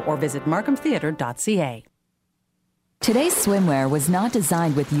 905-305-SHOW or visit markhamtheatre.ca. Today's swimwear was not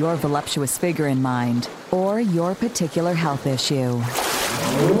designed with your voluptuous figure in mind or your particular health issue.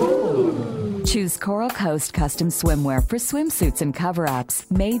 Choose Coral Coast custom swimwear for swimsuits and cover-ups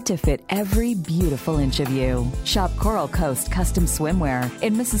made to fit every beautiful inch of you. Shop Coral Coast custom swimwear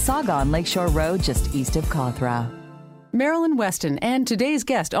in Mississauga on Lakeshore Road, just east of Cawthra. Marilyn Weston and today's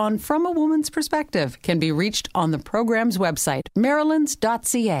guest on From a Woman's Perspective can be reached on the program's website,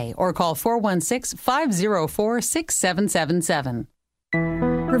 marilyns.ca, or call 416-504-6777.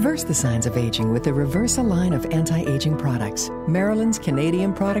 Reverse the signs of aging with the Reversa line of anti-aging products. Maryland's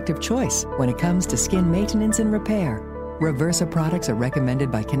Canadian product of choice when it comes to skin maintenance and repair. Reversa products are recommended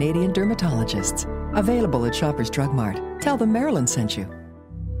by Canadian dermatologists. Available at Shoppers Drug Mart. Tell them Maryland sent you.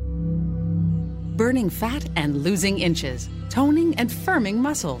 Burning fat and losing inches, toning and firming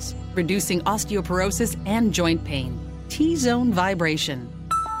muscles, reducing osteoporosis and joint pain. T-Zone Vibration.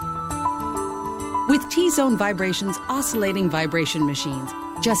 With T-Zone Vibration's oscillating vibration machines,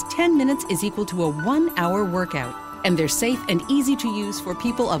 just 10 minutes is equal to a 1-hour workout, and they're safe and easy to use for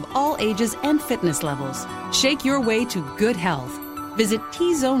people of all ages and fitness levels. Shake your way to good health. Visit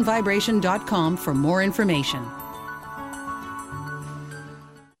tzonevibration.com for more information.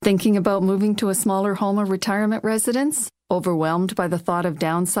 Thinking about moving to a smaller home or retirement residence? Overwhelmed by the thought of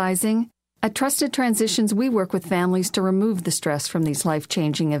downsizing? At Trusted Transitions, we work with families to remove the stress from these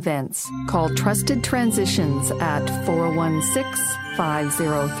life-changing events. Call Trusted Transitions at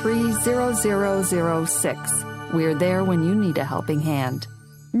 416-503-0006. We're there when you need a helping hand.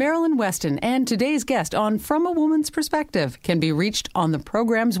 Marilyn Weston and today's guest on From a Woman's Perspective can be reached on the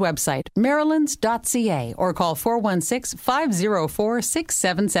program's website, marilyns.ca, or call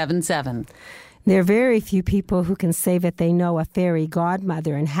 416-504-6777. There are very few people who can say that they know a fairy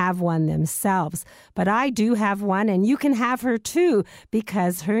godmother and have one themselves. But I do have one, and you can have her too,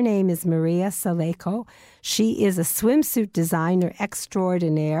 because her name is Maria Saleko. She is a swimsuit designer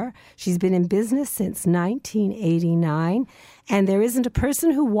extraordinaire. She's been in business since 1989. And there isn't a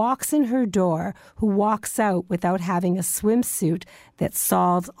person who walks in her door who walks out without having a swimsuit that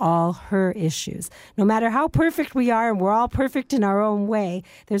solves all her issues. No matter how perfect we are, and we're all perfect in our own way,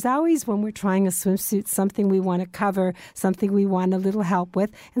 there's always, when we're trying a swimsuit, something we want to cover, something we want a little help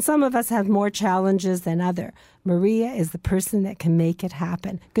with, and some of us have more challenges than others. Maria is the person that can make it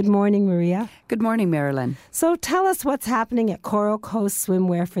happen. Good morning, Maria. Good morning, Marilyn. So tell us what's happening at Coral Coast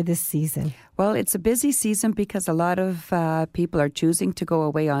Swimwear for this season. Well, it's a busy season because a lot of people are choosing to go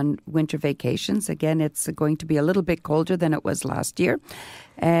away on winter vacations. Again, it's going to be a little bit colder than it was last year.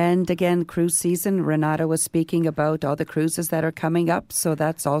 And again, cruise season, Renata was speaking about all the cruises that are coming up. So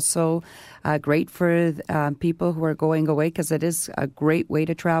that's also great for people who are going away because it is a great way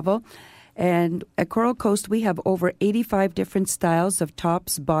to travel. And at Coral Coast, we have over 85 different styles of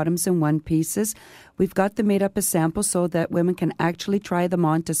tops, bottoms, and one-pieces. We've got them made up as samples so that women can actually try them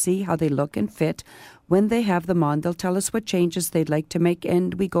on to see how they look and fit. When they have them on, they'll tell us what changes they'd like to make,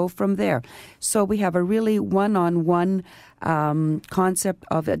 and we go from there. So we have a really one-on-one concept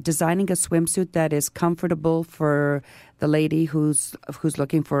of designing a swimsuit that is comfortable for the lady who's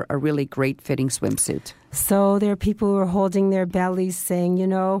looking for a really great fitting swimsuit. So there are people who are holding their bellies saying, you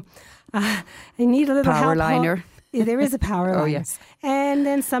know, I need a little power help. liner. There is a power liner. Oh, yes. And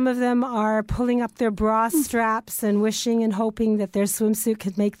then some of them are pulling up their bra straps and wishing and hoping that their swimsuit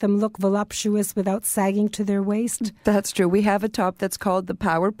could make them look voluptuous without sagging to their waist. That's true. We have a top that's called the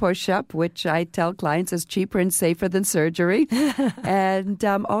Power Push-Up, which I tell clients is cheaper and safer than surgery. And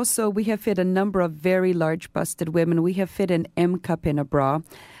also we have fit a number of very large busted women. We have fit an M cup in a bra.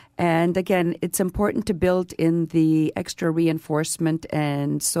 And again, it's important to build in the extra reinforcement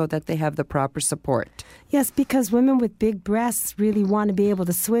and so that they have the proper support. Yes, because women with big breasts really want to be able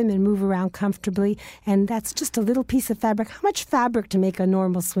to swim and move around comfortably, and that's just a little piece of fabric. How much fabric to make a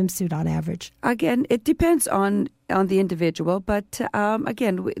normal swimsuit on average? Again, it depends on the individual, but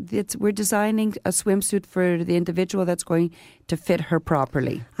again, we're designing a swimsuit for the individual that's going to fit her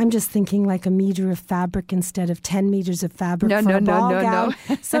properly. I'm just thinking like a meter of fabric instead of 10 meters of fabric for a ball gown.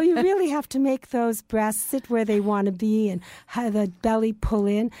 So you really have to make those breasts sit where they want to be and have the belly pull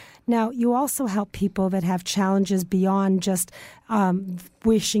in. Now, you also help people that have challenges beyond just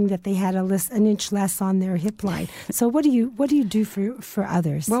wishing that they had an inch less on their hip line. So what do you do for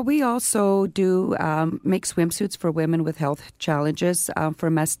others? Well, we also do make swimsuits for women with health challenges, for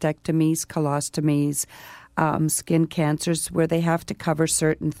mastectomies, colostomies, skin cancers, where they have to cover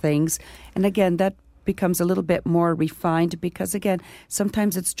certain things. And again, that becomes a little bit more refined because, again,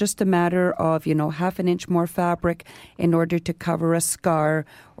 sometimes it's just a matter of, half an inch more fabric in order to cover a scar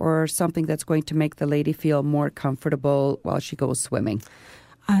or something that's going to make the lady feel more comfortable while she goes swimming.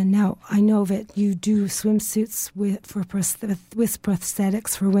 Now, I know that you do swimsuits with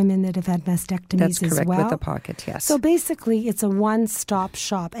prosthetics for women that have had mastectomies That's correct, as well. with the pocket, yes. So basically, it's a one-stop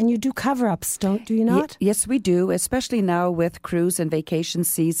shop. And you do cover-ups, do you not? Yes, we do, especially now with cruise and vacation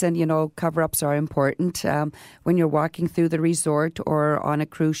season. Cover-ups are important when you're walking through the resort or on a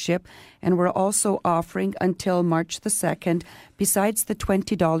cruise ship. And we're also offering until March the 2nd, besides the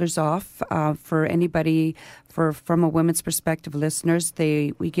 $20 off for anybody, from a women's perspective listeners,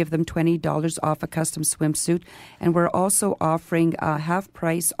 we give them $20 off a custom swimsuit. And we're also offering half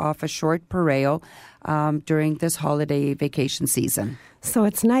price off a short pareo during this holiday vacation season. So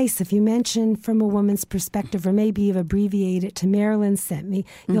it's nice if you mention from a woman's perspective, or maybe you've abbreviated it to Marilyn sent me,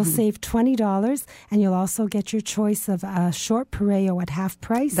 you'll save $20 and you'll also get your choice of a short pareo at half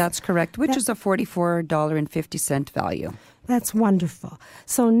price. That's correct, which is a $44.50 value. That's wonderful.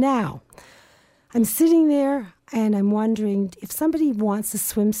 So now I'm sitting there and I'm wondering if somebody wants a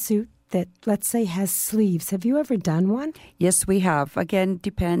swimsuit that, let's say, has sleeves. Have you ever done one? Yes, we have. Again,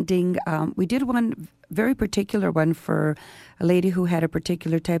 depending, we did one very particular one for a lady who had a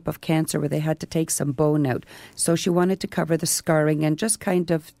particular type of cancer where they had to take some bone out. So she wanted to cover the scarring and just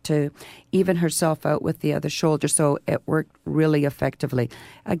kind of to even herself out with the other shoulder. So it worked really effectively.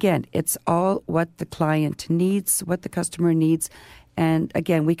 Again, it's all what the client needs, what the customer needs. And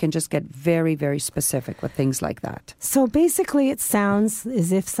again, we can just get very, very specific with things like that. So basically, it sounds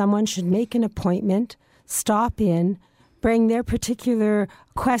as if someone should make an appointment, stop in, bring their particular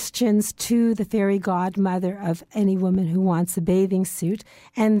questions to the fairy godmother of any woman who wants a bathing suit,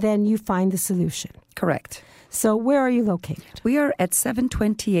 and then you find the solution. Correct. So where are you located? We are at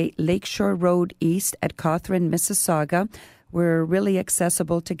 728 Lakeshore Road East at Cawthron, Mississauga. We're really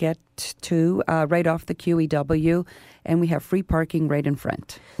accessible to get to right off the QEW, and we have free parking right in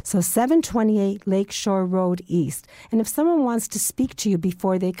front. So 728 Lakeshore Road East. And if someone wants to speak to you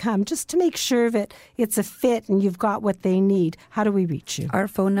before they come, just to make sure that it's a fit and you've got what they need, how do we reach you? Our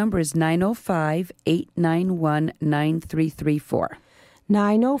phone number is 905-891-9334.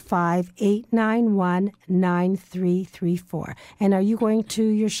 905-891-9334. And are you going to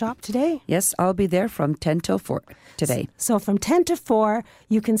your shop today? Yes, I'll be there from 10 till 4 today. So from 10 to 4,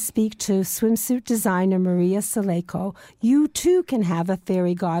 you can speak to swimsuit designer Maria Saleko. You too can have a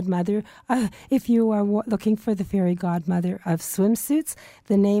fairy godmother. If you are looking for the fairy godmother of swimsuits,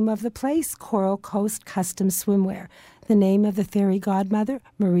 the name of the place, Coral Coast Custom Swimwear. The name of the fairy godmother,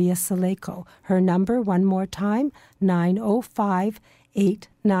 Maria Saleko. Her number, one more time,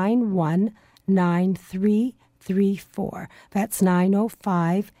 905-891-9334. That's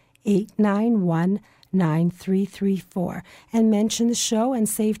 905-891-9334. And mention the show and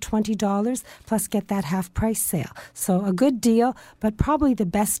save $20 plus get that half-price sale. So a good deal, but probably the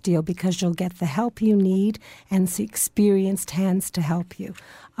best deal because you'll get the help you need and experienced hands to help you.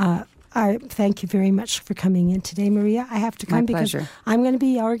 I thank you very much for coming in today, Maria. I have to come because I'm going to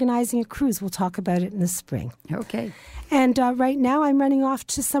be organizing a cruise. We'll talk about it in the spring. Okay. And right now I'm running off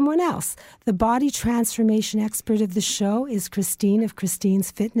to someone else. The body transformation expert of the show is Christine of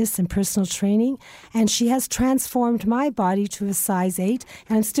Christine's Fitness and Personal Training. And she has transformed my body to a size 8.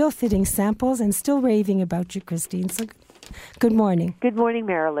 And I'm still fitting samples and still raving about you, Christine. So good morning. Good morning,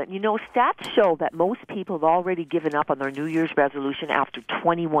 Marilyn. Stats show that most people have already given up on their New Year's resolution after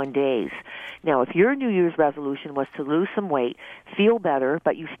 21 days. Now, if your New Year's resolution was to lose some weight, feel better,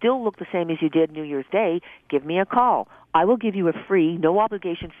 but you still look the same as you did New Year's Day, give me a call. I will give you a free,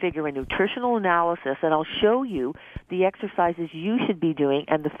 no-obligation figure and nutritional analysis, and I'll show you the exercises you should be doing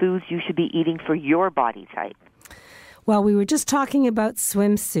and the foods you should be eating for your body type. Well, we were just talking about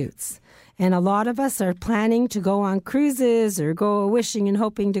swimsuits. And a lot of us are planning to go on cruises or go wishing and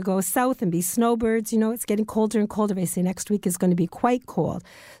hoping to go south and be snowbirds. You know, it's getting colder and colder. They say next week is going to be quite cold.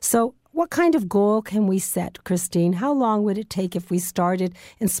 So what kind of goal can we set, Christine? How long would it take if we started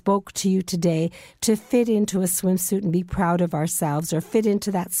and spoke to you today to fit into a swimsuit and be proud of ourselves or fit into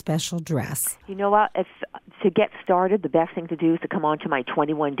that special dress? You know what? To get started, the best thing to do is to come on to my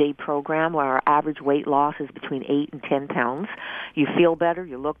 21-day program where our average weight loss is between 8 and 10 pounds. You feel better,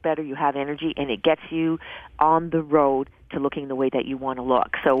 you look better, you have energy, and it gets you on the road to looking the way that you want to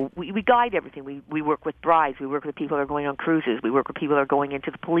look. So we guide everything. We work with brides. We work with people that are going on cruises. We work with people that are going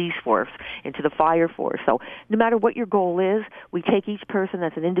into the police force, into the fire force. So no matter what your goal is, we take each person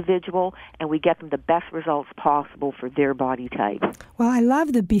as an individual and we get them the best results possible for their body type. Well, I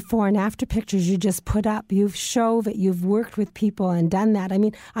love the before and after pictures you just put up. You show that you've worked with people and done that. I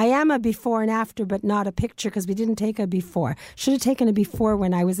mean, I am a before and after, but not a picture because we didn't take a before. Should have taken a before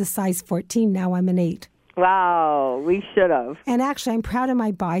when I was a size 14. Now I'm an 8. Wow, we should have. And actually, I'm proud of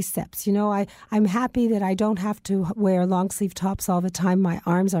my biceps. You know, I'm happy that I don't have to wear long sleeve tops all the time. My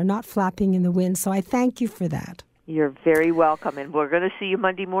arms are not flapping in the wind. So I thank you for that. You're very welcome, and we're going to see you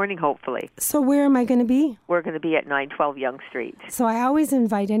Monday morning, hopefully. So where am I going to be? We're going to be at 912 Yonge Street. So I always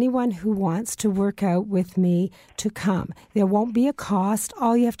invite anyone who wants to work out with me to come. There won't be a cost.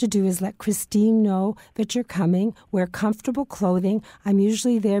 All you have to do is let Christine know that you're coming. Wear comfortable clothing. I'm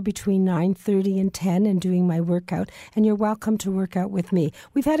usually there between 9:30 and 10 and doing my workout, and you're welcome to work out with me.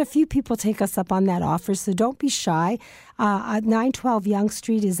 We've had a few people take us up on that offer, so don't be shy. 912 Yonge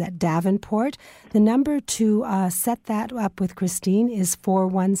Street is at Davenport. The number to set that up with Christine is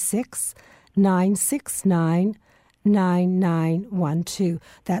 416-969-9912.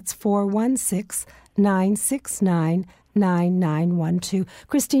 That's 416-969-9912.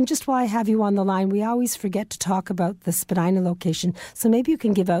 Christine, just while I have you on the line, we always forget to talk about the Spadina location. So maybe you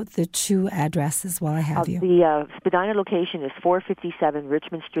can give out the 2 addresses while I have you. The Spadina location is 457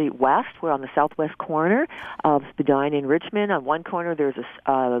 Richmond Street West. We're on the southwest corner of Spadina and Richmond. On one corner, there's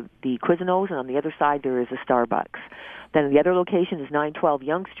the Quiznos, and on the other side, there is a Starbucks. Then the other location is 912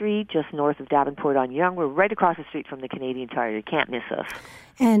 Yonge Street, just north of Davenport on Yonge. We're right across the street from the Canadian Tire. You can't miss us.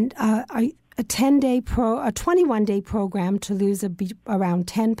 And a 21-day program to lose around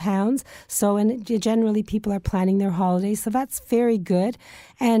 10 pounds. So, and generally people are planning their holidays, so that's very good.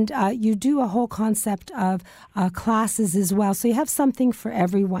 And you do a whole concept of classes as well. So you have something for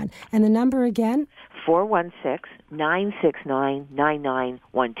everyone. And the number again?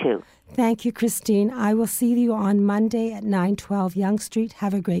 416-969-9912. Thank you, Christine. I will see you on Monday at 912 Yonge Street.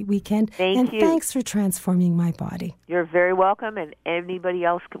 Have a great weekend. Thank you. And thanks for transforming my body. You're very welcome, and anybody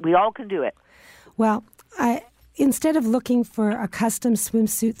else, we all can do it. Well, instead of looking for a custom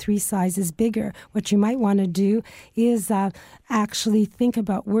swimsuit 3 sizes bigger, what you might want to do is actually think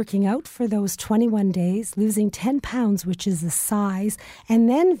about working out for those 21 days, losing 10 pounds, which is the size, and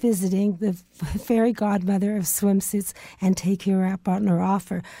then visiting the fairy godmother of swimsuits and take her up on her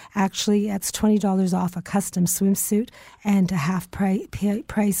offer. Actually, that's $20 off a custom swimsuit and a half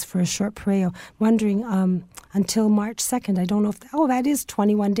price for a short pareo. Wondering until March 2nd, I don't know if, that is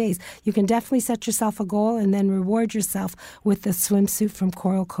 21 days. You can definitely set yourself a goal and then reward yourself with the swimsuit from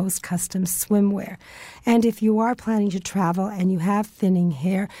Coral Coast Custom Swimwear. And if you are planning to travel and you have thinning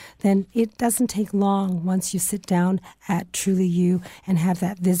hair, then it doesn't take long once you sit down at Truly You and have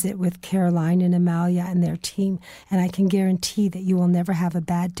that visit with Caroline and Amalia and their team. And I can guarantee that you will never have a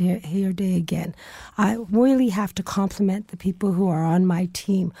bad hair day again. I really have to compliment the people who are on my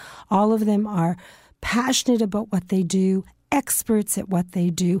team. All of them are passionate about what they do, experts at what they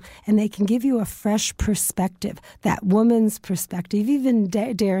do, and they can give you a fresh perspective, that woman's perspective. Even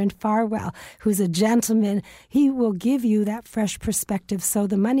Darren Farwell, who's a gentleman, he will give you that fresh perspective. So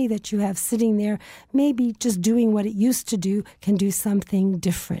the money that you have sitting there, maybe just doing what it used to do, can do something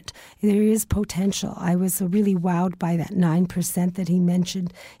different. There is potential. I was really wowed by that 9% that he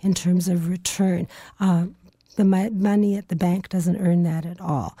mentioned in terms of return. The money at the bank doesn't earn that at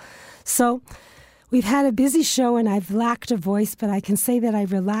all. So we've had a busy show and I've lacked a voice, but I can say that I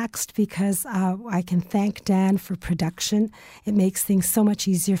relaxed because I can thank Dan for production. It makes things so much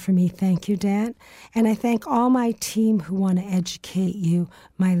easier for me. Thank you, Dan. And I thank all my team who want to educate you,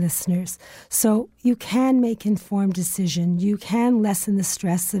 my listeners. So you can make informed decisions. You can lessen the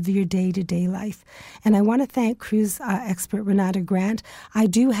stress of your day-to-day life. And I want to thank cruise expert Renata Grant. I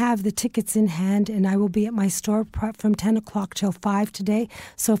do have the tickets in hand and I will be at my store from 10 o'clock till 5 today.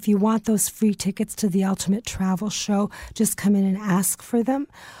 So if you want those free tickets to the Ultimate Travel Show, just come in and ask for them.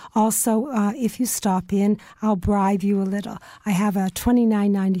 Also, if you stop in, I'll bribe you a little. I have a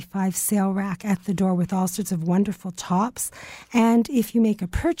 $29.95 sale rack at the door with all sorts of wonderful tops. And if you make a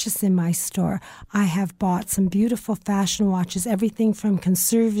purchase in my store, I have bought some beautiful fashion watches, everything from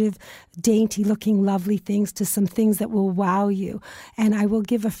conservative, dainty-looking, lovely things to some things that will wow you. And I will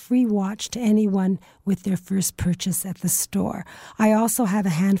give a free watch to anyone with their first purchase at the store. I also have a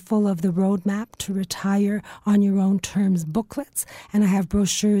handful of the Roadmap to Retire on Your Own Terms booklets, and I have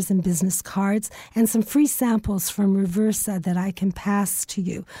brochures and business cards and some free samples from Reversa that I can pass to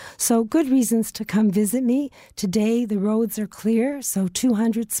you. So good reasons to come visit me. Today the roads are clear, so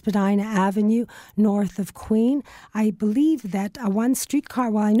 200 Spadina Avenue, north of Queen. I believe that one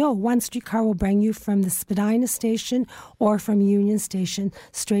streetcar will bring you from the Spadina station or from Union Station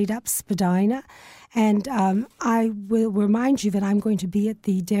straight up Spadina. And I will remind you that I'm going to be at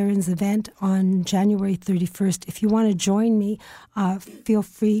the Darren's event on January 31st. If you want to join me, feel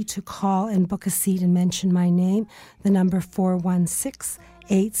free to call and book a seat and mention my name. The number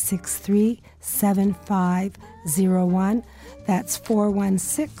 416-863-7501. That's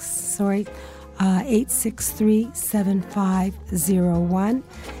 863-7501.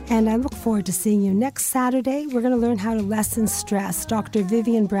 And I look forward to seeing you next Saturday. We're going to learn how to lessen stress. Dr.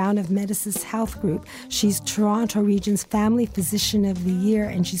 Vivian Brown of Medicis Health Group. She's Toronto Region's Family Physician of the Year,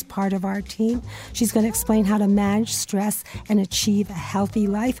 and she's part of our team. She's going to explain how to manage stress and achieve a healthy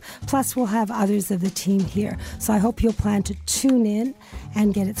life. Plus, we'll have others of the team here. So I hope you'll plan to tune in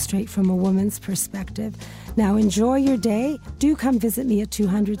and get it straight from a woman's perspective. Now, enjoy your day. Do come visit me at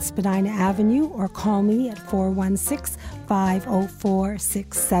 200 Spadina Avenue or call me at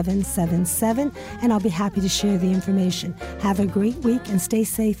 416-504-6777, and I'll be happy to share the information. Have a great week and stay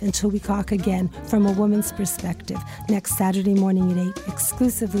safe until we talk again from a woman's perspective next Saturday morning at 8,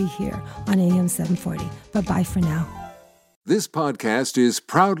 exclusively here on AM 740. Bye-bye for now. This podcast is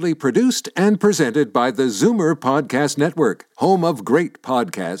proudly produced and presented by the Zoomer Podcast Network, home of great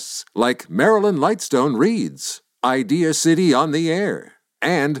podcasts like Marilyn Lightstone Reads, Idea City on the Air,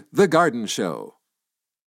 and The Garden Show.